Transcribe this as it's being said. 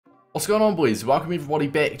What's going on, boys? Welcome everybody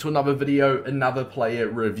back to another video, another player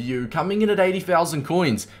review. Coming in at 80,000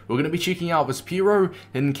 coins, we're going to be checking out this FUT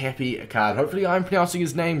Hincapie card. Hopefully I'm pronouncing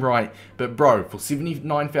his name right, but bro, for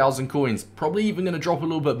 79,000 coins, probably even going to drop a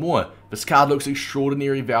little bit more. This card looks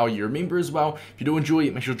extraordinary value. Remember as well, if you do enjoy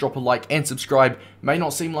it, make sure to drop a like and subscribe. May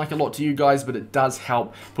not seem like a lot to you guys, but it does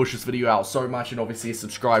help push this video out so much, and obviously a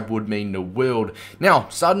subscribe would mean the world. Now,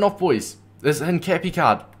 starting off, boys, this Hincapie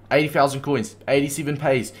card. 80,000 coins, 87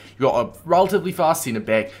 pays. You got a relatively fast centre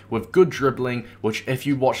back with good dribbling, which if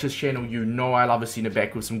you watch this channel, you know I love a centre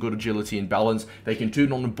back with some good agility and balance. They can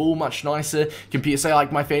turn on the ball much nicer. Compare, say,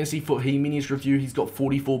 like my Fantasy FUT Hincapie review, he's got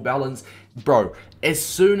 44 balance. Bro, as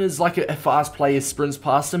soon as like a fast player sprints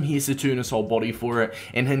past him, he has to turn his whole body for it,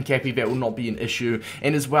 and Hincapie, that will not be an issue.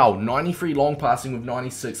 And as well, 93 long passing with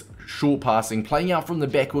 96 short passing. Playing out from the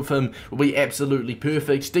back with him will be absolutely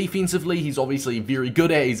perfect. Defensively, he's obviously very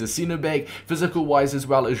good at. He's a centre back. Physical wise as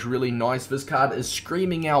well is really nice. This card is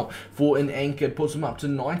screaming out for an anchor. Puts him up to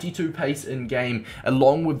 92 pace in game.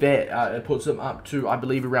 Along with that, it puts him up to, I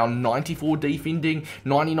believe, around 94 defending,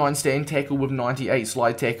 99 stand tackle with 98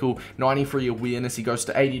 slide tackle, 93 awareness. He goes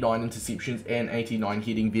to 89 interceptions and 89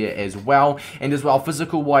 heading there as well. And as well,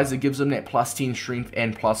 physical wise, it gives him that plus 10 strength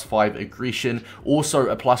and plus 5 aggression. Also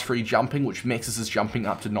a plus 3 jumping, which maxes his jumping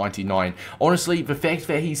up to 99. Honestly, the fact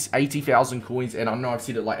that he's 80,000 coins, and I know I've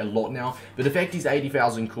said it like a lot now, but the fact he's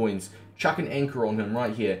 80,000 coins, chuck an anchor on him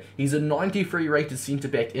right here. He's a 93 rated centre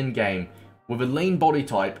back in game with a lean body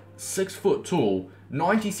type, 6 foot tall,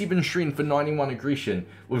 97 strength for 91 aggression,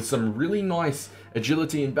 with some really nice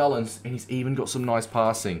agility and balance, and he's even got some nice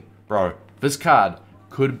passing. Bro, this card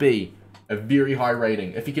could be a very high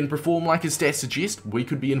rating. If he can perform like his stats suggest, we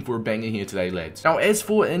could be in for a banger here today, lads. Now, as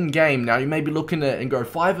for in-game, now you may be looking at it and go,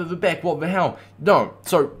 5 at the back, what the hell? No.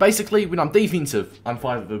 So, basically, when I'm defensive, I'm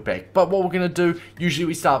 5 at the back. But what we're going to do, usually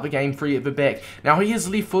we start the game 3 at the back. Now, he is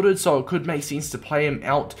left-footed, so it could make sense to play him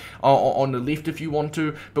out on the left if you want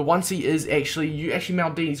to. But once he is actually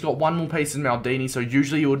Maldini's got 1 more pace than Maldini, so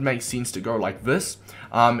usually it would make sense to go like this.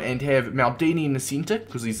 And have Maldini in the centre,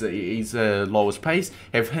 because he's the lowest pace.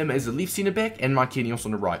 Have him as a left centre back and Marquinhos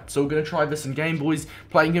on the right. So we're going to try this in game, boys.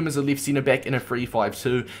 Playing him as a left centre back in a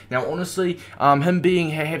 3-5-2. Now, honestly, him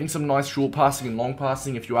having some nice short passing and long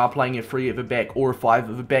passing, if you are playing a 3 at the back or a 5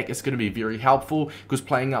 at the back, it's going to be very helpful, because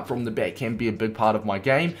playing up from the back can be a big part of my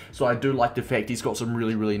game. So I do like the fact he's got some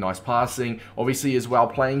really nice passing. Obviously, as well,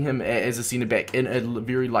 playing him as a centre back in a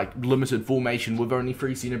very limited formation with only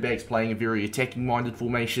 3 centre backs, playing a very attacking minded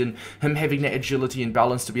formation, him having that agility and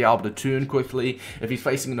balance to be able to turn quickly. If he's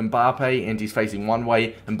facing an Mbappe and he's facing one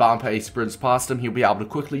way, Mbappe sprints past him, he'll be able to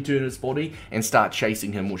quickly turn his body and start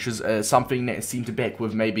chasing him, which is something that a centre back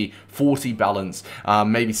with maybe 40 balance,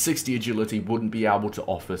 maybe 60 agility wouldn't be able to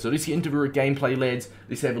offer. So let's get into the gameplay, lads.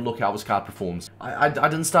 Let's have a look how this card performs. I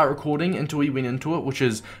didn't start recording until we went into it, which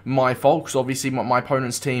is my fault, because obviously my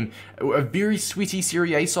opponent's team, a very sweaty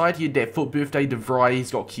Serie A side. He had that FUT birthday De Vrij, he's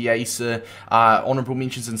got Chiesa, honourable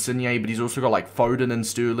mentions Insigne, but he's also got like Foden and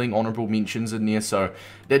Sterling, honourable mentions in there. So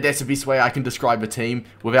that's the best way I can describe a team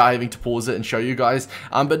without having to pause it and show you guys.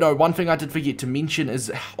 But no, one thing I did forget to mention is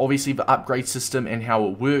obviously the upgrade system and how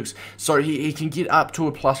it works. So he can get up to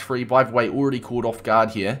a +3, by the way, already caught off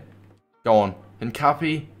guard here. Go on,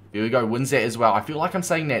 Hincapie, there we go, wins that as well. I feel like I'm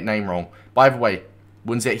saying that name wrong. By the way,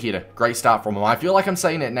 wins that header. Great start from him. I feel like I'm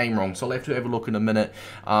saying that name wrong, so I'll have to have a look in a minute.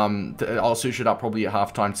 I'll search it up probably at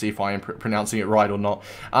halftime to see if I am pronouncing it right or not.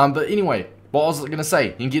 But anyway, what I was going to say,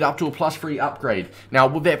 you can get up to a +3 upgrade. Now,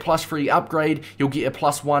 with that +3 upgrade, you'll get a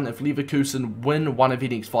 +1 if Leverkusen win one of the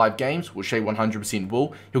next 5 games, which they 100%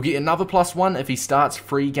 will. You'll get another +1 if he starts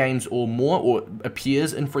 3 games or more, or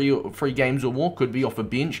appears in 3 games or more, could be off a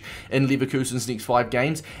bench, in Leverkusen's next 5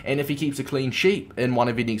 games. And if he keeps a clean sheet in one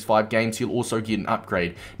of the next 5 games, he'll also get an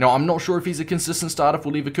upgrade. Now, I'm not sure if he's a consistent starter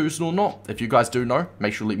for Leverkusen or not. If you guys do know,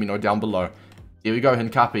 make sure to let me know down below. There we go,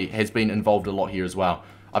 Hincapie has been involved a lot here as well.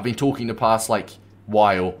 I've been talking the past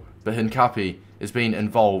while, but Hincapie has been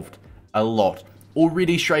involved a lot.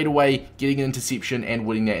 Already straight away getting an interception and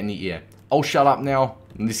winning that in the air. I'll shut up now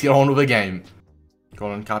and let's get on with the game. Go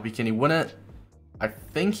on, Hincapie, can he win it? I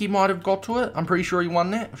think he might have got to it. I'm pretty sure he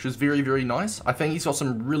won that, which is very nice. I think he's got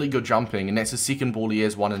some really good jumping, and that's the second ball he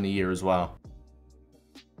has won in the year as well.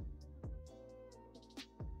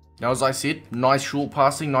 Now, as I said, nice short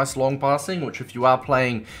passing, nice long passing, which if you are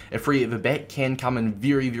playing a 3 at the back can come in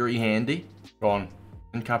very handy. Go on,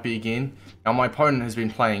 Hincapie again. Now, my opponent has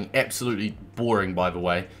been playing absolutely boring, by the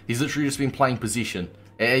way. He's literally just been playing possession.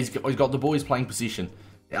 He's got the boys playing possession.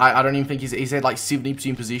 I don't even think he's had like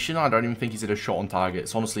 70% possession. I don't even think he's had a shot on target.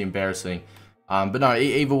 It's honestly embarrassing. But no,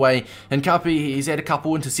 either way, Hincapie, he's had a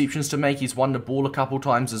couple interceptions to make. He's won the ball a couple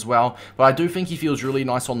times as well. But I do think he feels really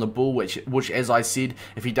nice on the ball, which as I said,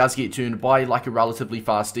 if he does get turned by like a relatively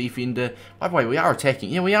fast defender. By the way, we are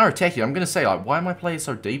attacking. Yeah, we are attacking. I'm going to say, like, why are my players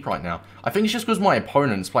so deep right now? I think it's just because my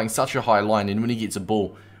opponent's playing such a high line, and when he gets a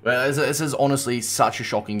ball, this is honestly such a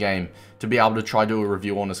shocking game to be able to try do a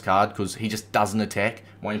review on his card, because he just doesn't attack.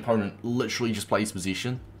 My opponent literally just plays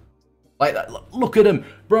possession. Like, look at him,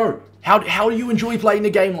 bro. How do you enjoy playing a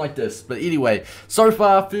game like this? But anyway, so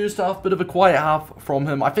far, first half, bit of a quiet half from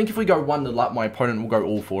him. I think if we go 1-0 up, my opponent will go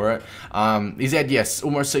all for it. He's had, yes,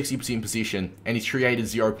 almost 60% possession, and he's created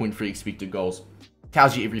 0.3 expected goals.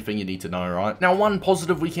 Tells you everything you need to know, right? Now, one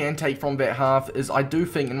positive we can take from that half is I do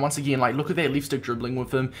think, and once again, like, look at that left stick dribbling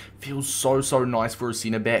with him. Feels so nice for a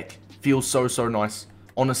centre back. Feels so nice.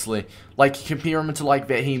 Honestly, like, compare him to like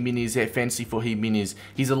that Jimenez, that Fantasy FUT Hincapie.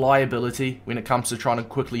 He's a liability when it comes to trying to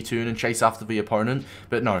quickly turn and chase after the opponent.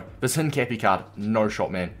 But no, this Hincapie card, no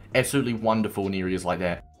shot, man. Absolutely wonderful in areas like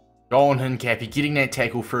that. Go on, Hincapie, getting that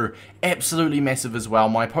tackle through, absolutely massive as well.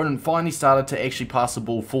 My opponent finally started to actually pass the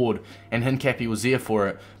ball forward, and Hincapie was there for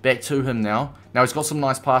it. Back to him now. Now he's got some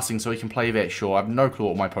nice passing, so he can play that, sure. I have no clue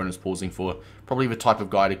what my opponent's pausing for. Probably the type of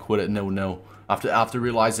guy to quit at 0-0 after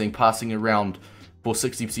realizing passing around for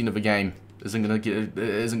 60% of a game isn't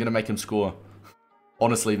gonna make him score.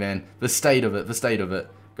 Honestly, man, the state of it.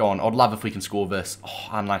 Go on, I'd love if we can score this. Oh,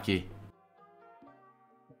 unlucky.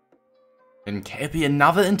 Hincapie,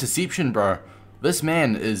 another interception, bro. This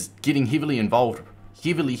man is getting heavily involved.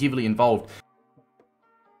 Heavily involved.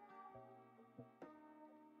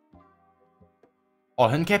 Oh,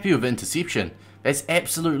 Hincapie with interception. That's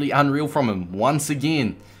absolutely unreal from him. Once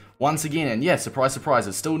again, and yeah, surprise,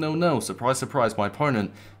 it's still 0-0. Surprise, my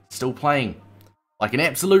opponent still playing like an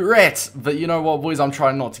absolute rat. But you know what, boys, I'm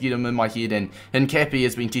trying not to get him in my head, and Hincapie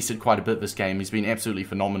has been tested quite a bit this game. He's been absolutely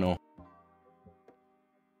phenomenal.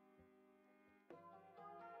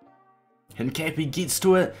 Hincapie gets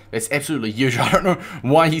to it. That's absolutely huge. I don't know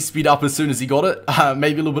why he sped up as soon as he got it.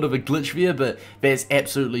 Maybe a little bit of a glitch there, but that's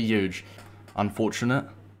absolutely huge. Unfortunate.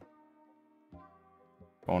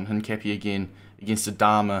 On Hincapie again against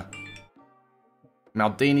Adama.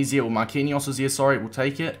 Maldini's here, or Marquinhos is here, sorry, we'll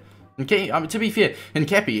take it. Okay, I mean, to be fair,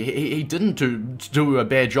 Hincapie, he didn't do a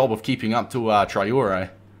bad job of keeping up to Traore.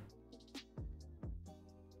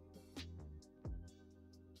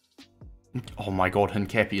 Oh my god,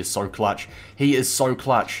 Hincapie is so clutch. He is so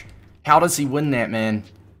clutch. How does he win that, man?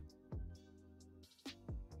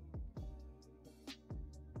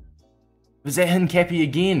 Is that Hincapie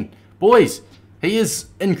again? Boys, he is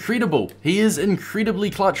incredible. He is incredibly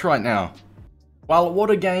clutch right now. Well, what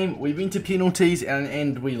a game. We went to penalties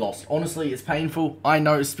and we lost. Honestly, it's painful. I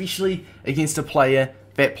know, especially against a player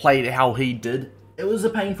that played how he did. It was a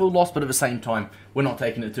painful loss, but at the same time, we're not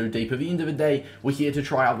taking it too deep. At the end of the day, we're here to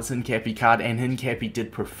try out this Hincapie card, and Hincapie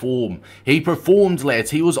did perform. He performed,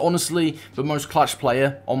 lads. He was honestly the most clutch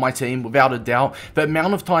player on my team, without a doubt. The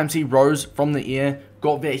amount of times he rose from the air,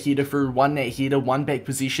 got that header through, won that header, won back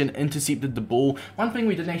position, intercepted the ball. One thing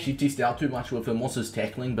we didn't actually test out too much with him was his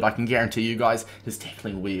tackling, but I can guarantee you guys, his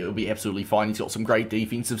tackling will be absolutely fine. He's got some great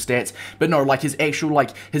defensive stats, but no, like his actual,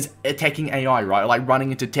 like his attacking AI, right? Like running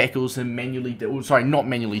into tackles and manually, sorry, not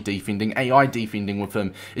manually defending, AI defending with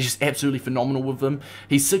him is just absolutely phenomenal with him.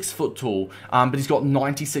 He's 6 foot tall, but he's got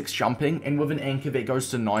 96 jumping, and with an anchor that goes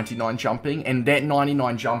to 99 jumping, and that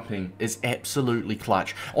 99 jumping is absolutely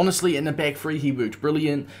clutch. Honestly, in the back three, he worked brilliant.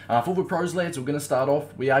 For the pros, lads, we're going to start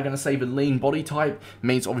off. We are going to say the lean body type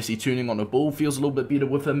means obviously turning on the ball feels a little bit better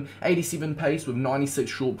with him. 87 pace with 96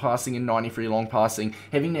 short passing and 93 long passing.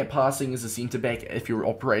 Having that passing as a centre back, if you're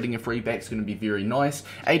operating a free back, is going to be very nice.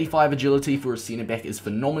 85 agility for a centre back is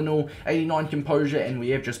phenomenal. 89 composure, and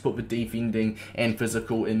we have just put the defending and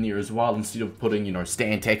physical in there as well. Instead of putting, you know,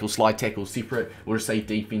 stand tackle, slide tackle separate, we'll just say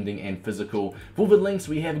defending and physical. For the links,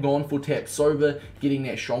 we have gone for Tap Sober, getting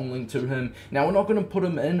that strong link to him. Now, we're not going to put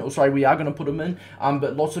him in, or sorry, we are going to put him in,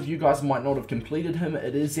 but lots of you guys might not have completed him.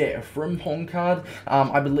 It is that Frimpong card.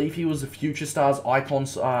 I believe he was a Future Stars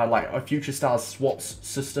icons, like a Future Stars swaps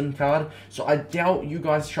system card, so I doubt you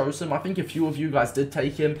guys chose him. I think a few of you guys did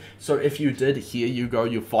take him, so if you did, here you go.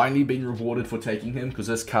 You've finally been rewarded for taking him, because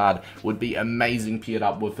this card would be amazing paired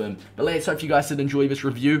up with him. But lads, hope you guys did enjoy this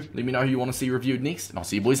review. Let me know who you want to see reviewed next, and I'll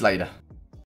see you boys later.